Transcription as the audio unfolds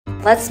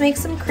Let's make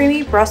some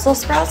creamy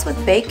Brussels sprouts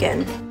with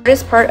bacon. The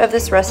hardest part of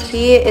this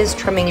recipe is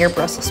trimming your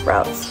Brussels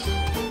sprouts.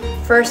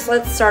 First,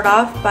 let's start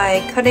off by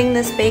cutting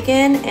this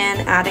bacon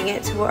and adding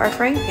it to our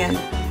frying pan.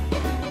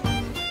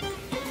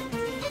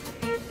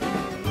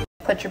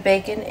 Put your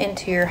bacon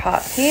into your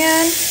hot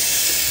pan.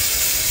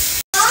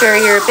 Stir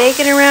your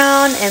bacon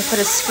around and put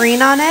a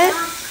screen on it.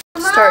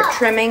 Start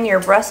trimming your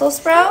Brussels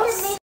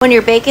sprouts. When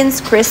your bacon's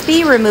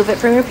crispy, remove it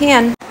from your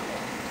pan.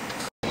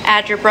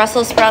 Add your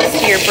Brussels sprouts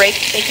to your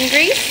baked bacon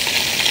grease.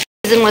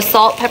 Season with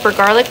salt, pepper,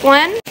 garlic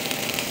blend.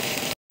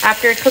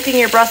 After cooking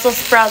your Brussels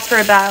sprouts for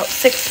about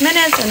 6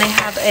 minutes and they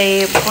have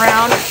a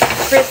brown,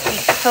 crispy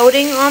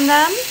coating on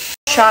them,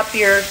 chop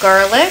your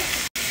garlic.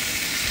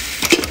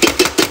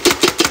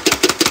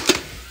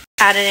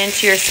 Add it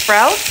into your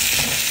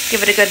sprouts.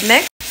 Give it a good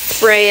mix.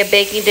 Spray a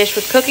baking dish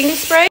with cooking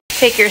spray.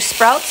 Take your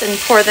sprouts and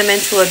pour them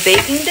into a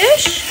baking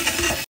dish.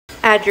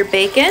 Add your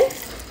bacon.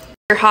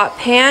 Your hot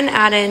pan,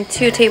 add in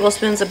 2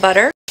 tablespoons of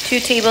butter, 2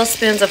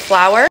 tablespoons of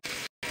flour,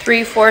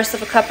 3/4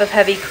 of a cup of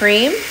heavy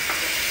cream.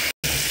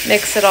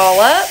 Mix it all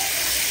up.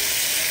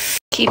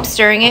 Keep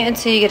stirring it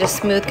until you get a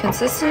smooth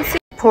consistency.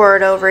 Pour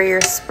it over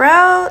your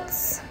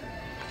sprouts.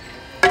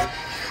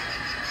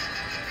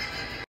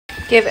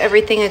 Give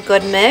everything a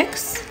good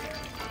mix.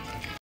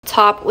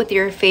 Top with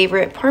your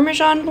favorite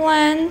Parmesan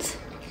blend.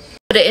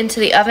 Put it into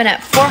the oven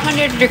at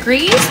 400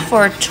 degrees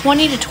for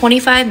 20 to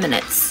 25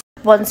 minutes.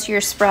 Once your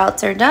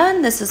sprouts are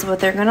done, this is what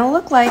they're gonna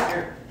look like.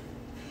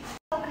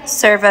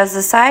 Serve as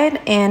a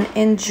side and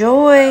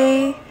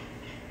enjoy.